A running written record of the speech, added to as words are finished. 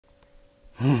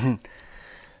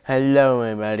Hello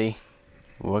everybody,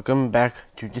 welcome back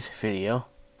to this video.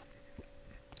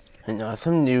 And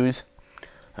awesome news,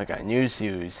 I got new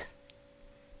shoes.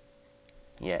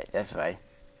 Yeah, that's right,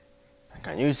 I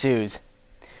got new shoes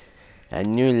and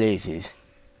new laces.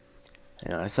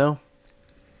 And also,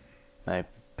 my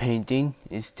painting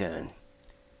is done.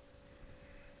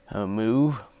 I'll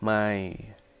move my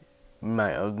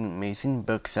amazing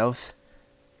bookshelves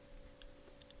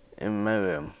in my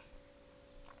room.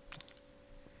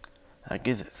 I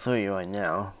guess I'll show you right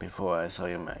now before I show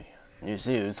you my new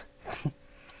shoes.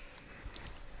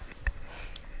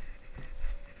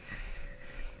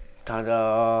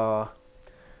 Ta-da!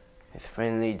 It's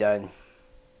finally done.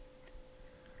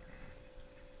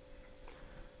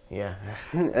 Yeah,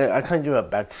 I can't do a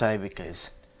backside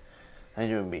because I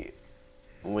think it would be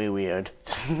way weird.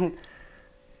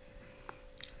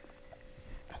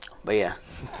 But yeah.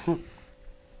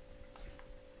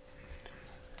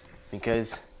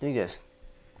 Because, look at this.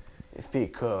 It's pretty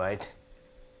cool, right?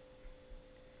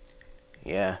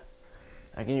 Yeah.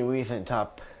 I can reach the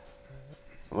top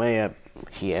way up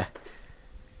here.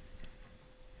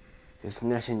 It's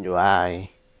nice and dry.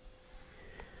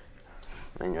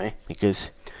 Anyway,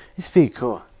 because it's pretty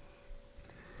cool.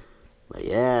 But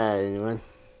yeah, anyone.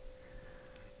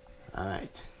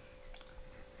 Alright.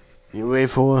 You ready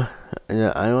for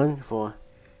the other one? For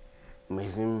my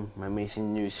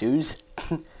amazing new shoes?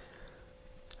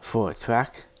 For a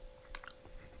track.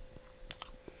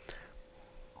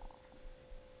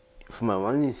 For my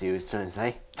running shoes, trying to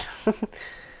say.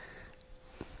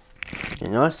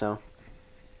 And also,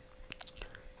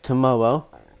 tomorrow,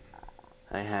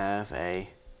 I have a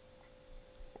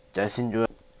Dyson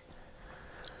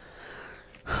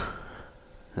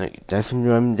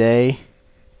drum day.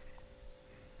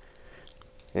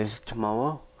 Is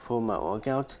tomorrow for my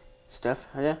workout stuff,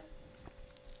 yeah.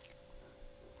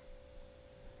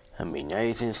 I'll be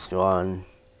nice and strong.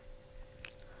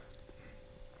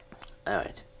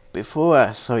 Alright, before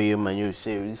I show you my new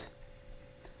shoes,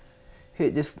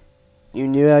 hit this, you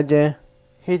new out there,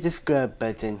 hit the subscribe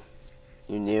button,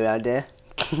 you new out there,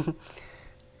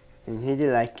 and hit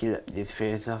the like this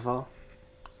video so far,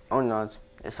 or not,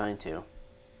 it's fine too.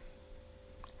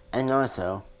 And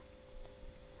also,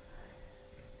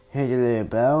 hit the little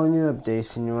bell on your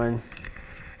updates and run.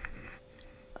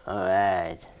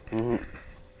 Alright.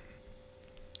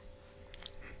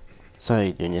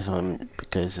 Sorry doing this one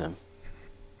because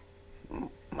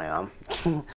my arm,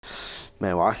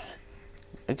 my watch.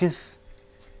 I guess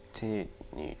to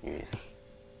use.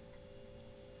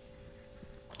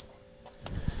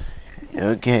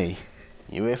 Okay,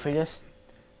 you ready for this?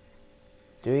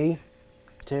 3,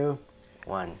 2,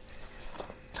 1.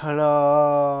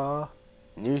 Ta-da!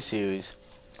 New shoes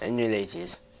and new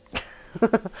laces.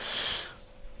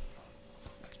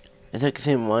 It's like the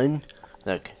same one,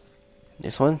 like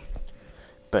this one,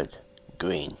 but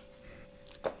green.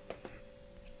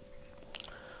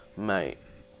 My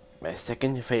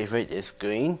second favorite is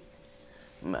green.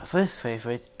 My first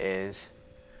favorite is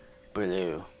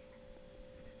blue.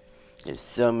 There's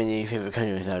so many favorite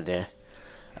colors out there.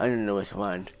 I don't know which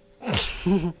one.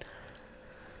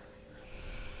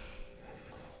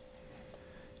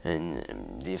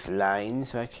 And these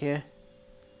lines right here,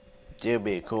 they'll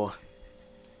be cool.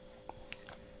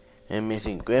 And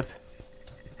missing grip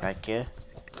back here.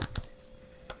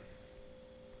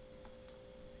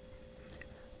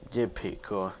 They're pretty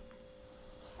cool.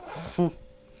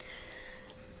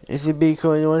 Is it pretty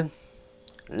cool, anyone?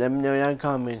 Let me know in the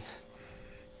comments.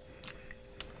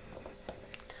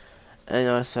 And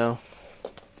also,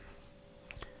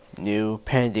 new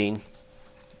padding.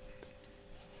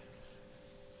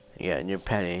 Yeah, new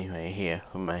padding right here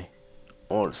for my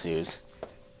old shoes.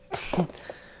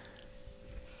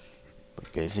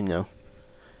 Because, you know,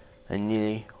 I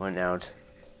nearly went out.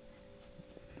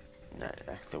 Not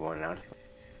actually went out.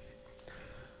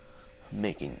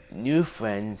 Making new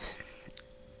friends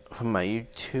from my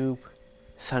YouTube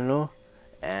channel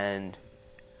and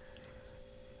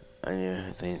other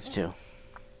things too.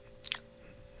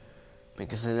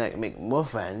 Because I like to make more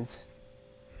friends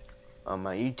on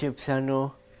my YouTube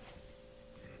channel,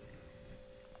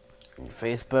 and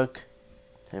Facebook,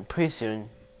 and pretty soon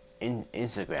in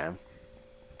Instagram.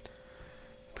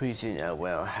 Pretty soon I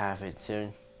will have it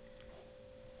soon.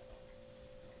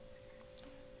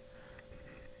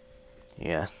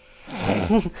 Yeah.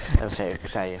 I'm very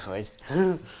excited for it.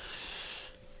 And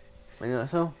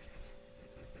also,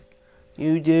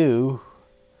 I'm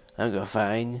gonna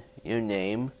find your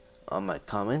name on my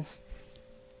comments.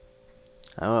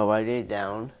 I will write it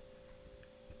down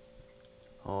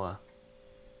or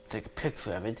take a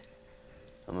picture of it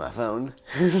on my phone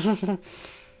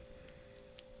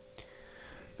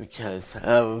because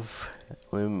of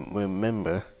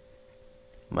remember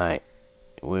my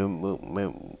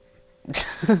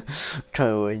try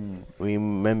to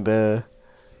remember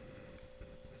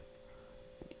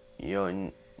your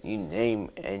name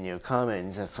and your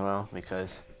comments as well,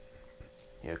 because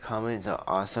your comments are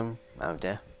awesome out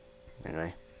there.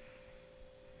 Anyway,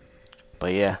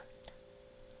 but yeah,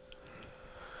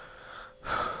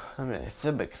 I'm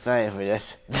so excited for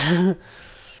this.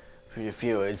 For the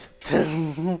viewers,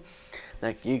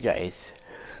 like you guys.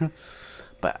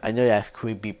 But I know that's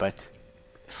creepy, but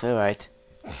it's alright.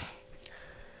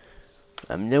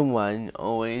 I'm the one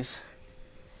always.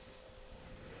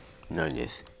 Know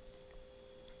this.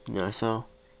 So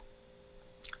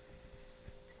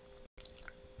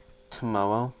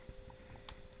tomorrow,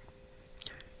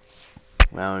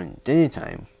 around dinner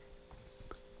time,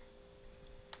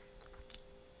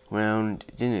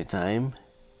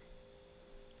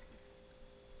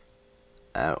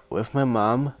 with my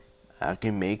mom, I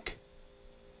can make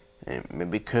and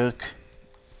maybe cook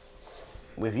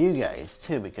with you guys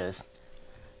too, because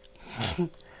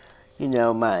you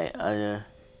know my other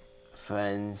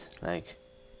friends, like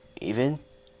Even,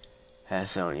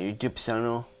 has her own YouTube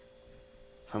channel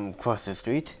from across the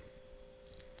street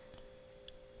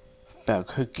about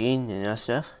cooking and that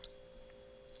stuff.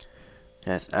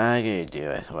 That's I gonna do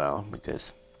as well,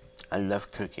 because I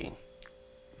love cooking.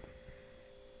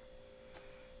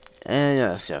 And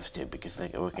other stuff too, because I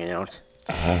like working out.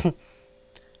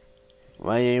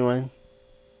 Right, anyone?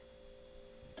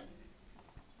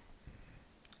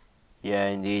 Yeah,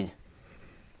 indeed.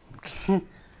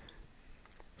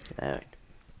 Alright.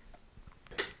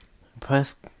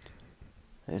 Plus,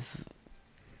 this.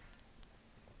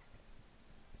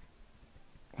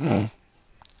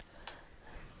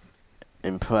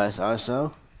 And plus,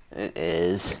 also, it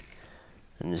is.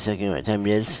 I'm just checking what time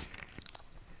it is.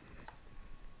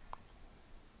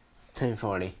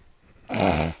 10:40.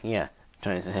 Yeah,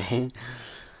 trying to say.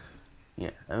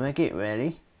 Yeah, I'm gonna get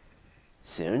ready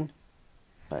soon,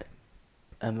 but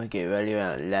I'm gonna get ready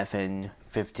around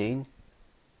 11:15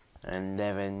 and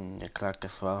 11 o'clock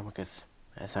as well, because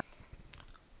that's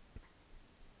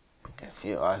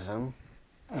you're awesome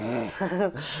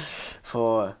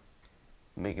for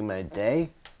making my day,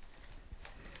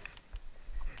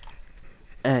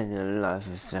 and a lot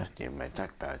of stuff that I might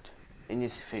talk about in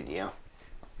this video.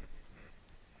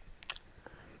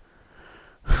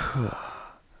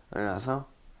 And also,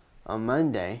 on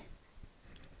Monday,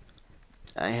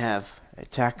 I have a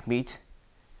track meet,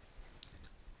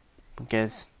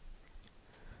 because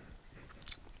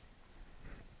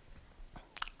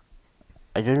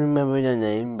I don't remember the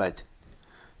name, but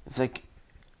it's like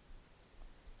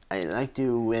I like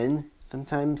to win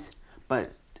sometimes,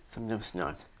 but sometimes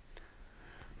not.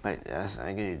 But that's what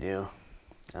I'm gonna do.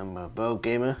 I'm a pro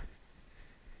gamer.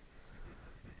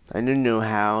 I don't know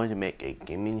how to make a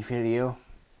gaming video.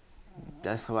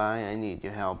 That's why I need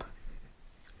your help.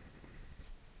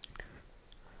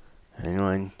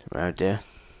 Anyone out there?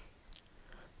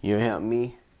 You help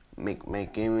me make my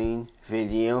gaming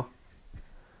video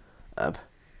up,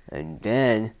 and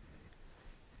then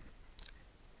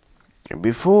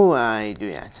before I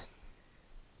do that,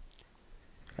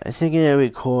 I was thinking I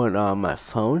record on my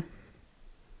phone,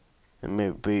 and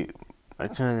maybe I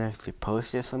can't actually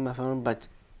post this on my phone, but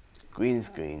green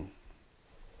screen.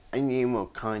 I need more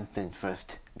content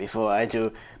first before I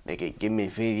do make a gaming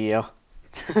video.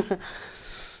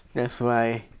 That's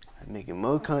why I'm making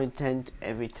more content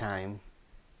every time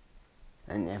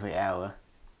and every hour.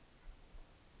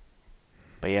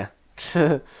 But yeah.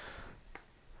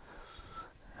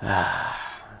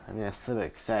 I'm just so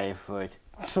excited for it.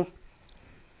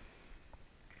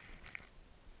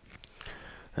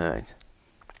 Alright.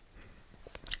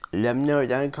 Let me know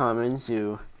down in the comments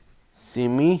you see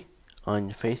me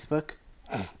on Facebook.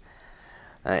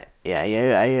 I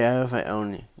have my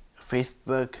own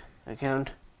Facebook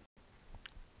account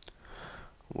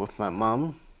with my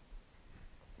mom,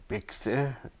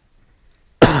 Pixar.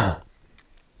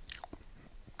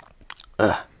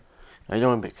 I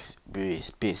don't want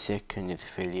to be sick in this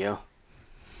video.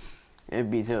 It'd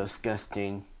be so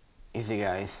disgusting. Easy,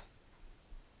 guys.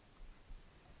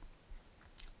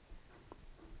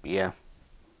 Yeah.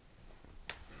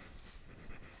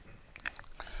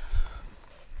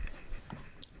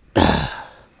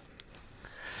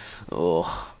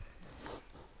 Oh.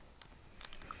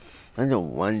 I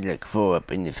don't want to throw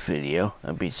up in this video.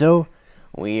 That'd be so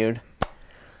weird.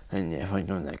 And if I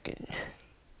don't like it.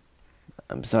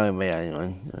 I'm sorry about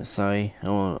anyone. I'm sorry. I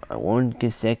won't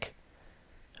get sick.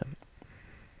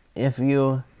 If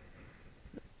you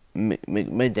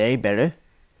make my day better,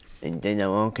 and then I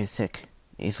won't get sick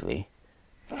easily.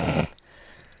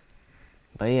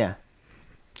 But yeah,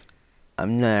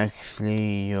 I'm not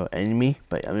actually your enemy,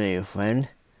 but I'm your friend.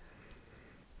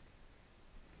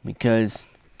 Because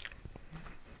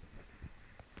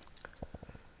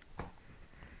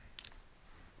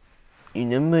you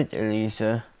remember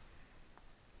Elisa,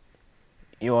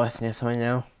 you're watching this right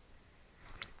now?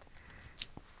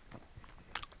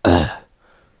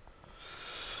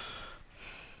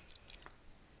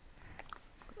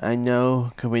 I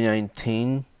know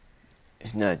COVID-19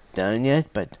 is not done yet,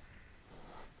 but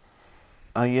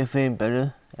are you feeling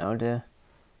better out there?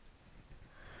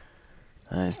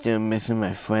 I'm still missing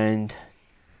my friend,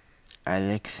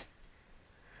 Alex.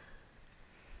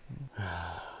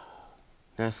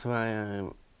 That's why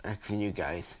I'm asking you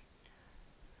guys.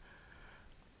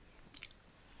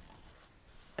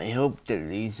 I hope that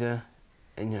Lisa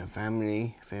and her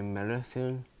family feel better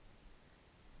soon.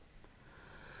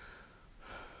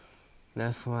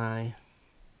 That's why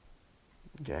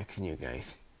I'm asking you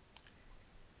guys.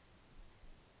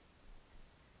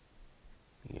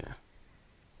 Yeah.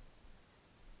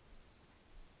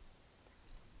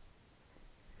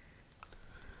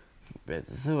 But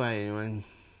that's why anyone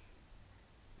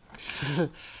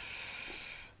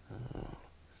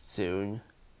soon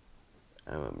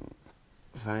I will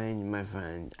find my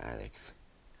friend Alex.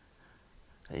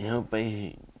 I hope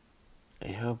you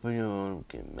won't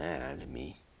get mad at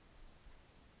me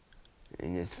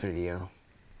in this video.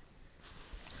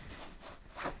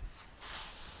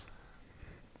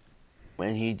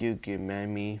 When he do get mad at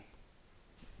me,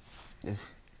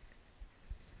 just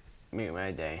make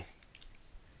my day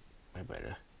my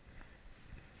better.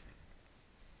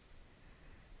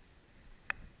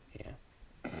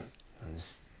 Yeah.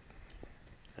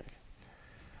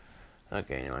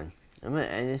 Okay, anyone. I'm gonna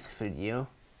end this video.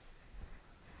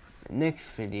 The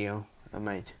next video I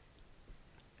might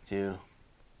do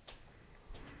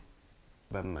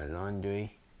about my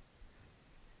laundry.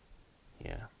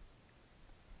 Yeah.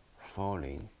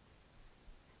 Falling.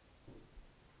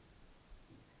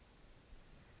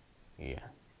 Yeah.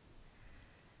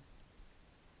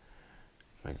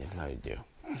 But that's how I do.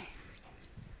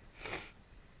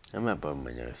 I'm gonna put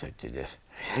my nose up to this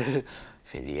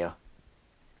video.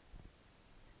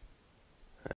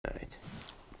 Alright.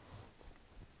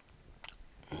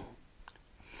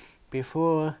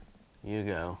 Before you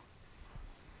go,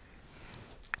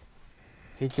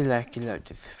 did you like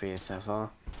this video so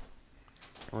far?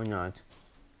 Or not?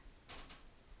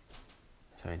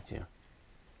 Thank you.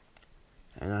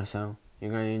 And also, you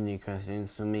got any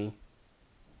questions for me?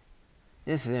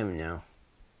 Just let me know.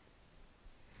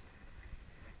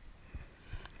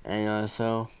 And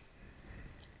also,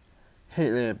 hit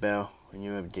the little bell when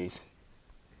you have these.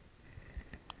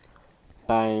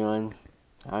 Bye everyone.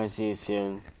 I'll see you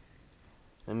soon.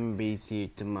 I'm gonna see you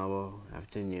tomorrow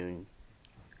afternoon.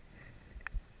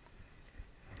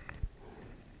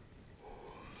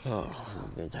 Oh,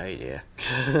 I'm getting tired here.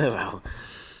 Well,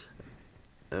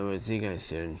 I will see you guys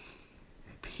soon.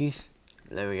 Peace.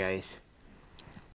 Love you guys.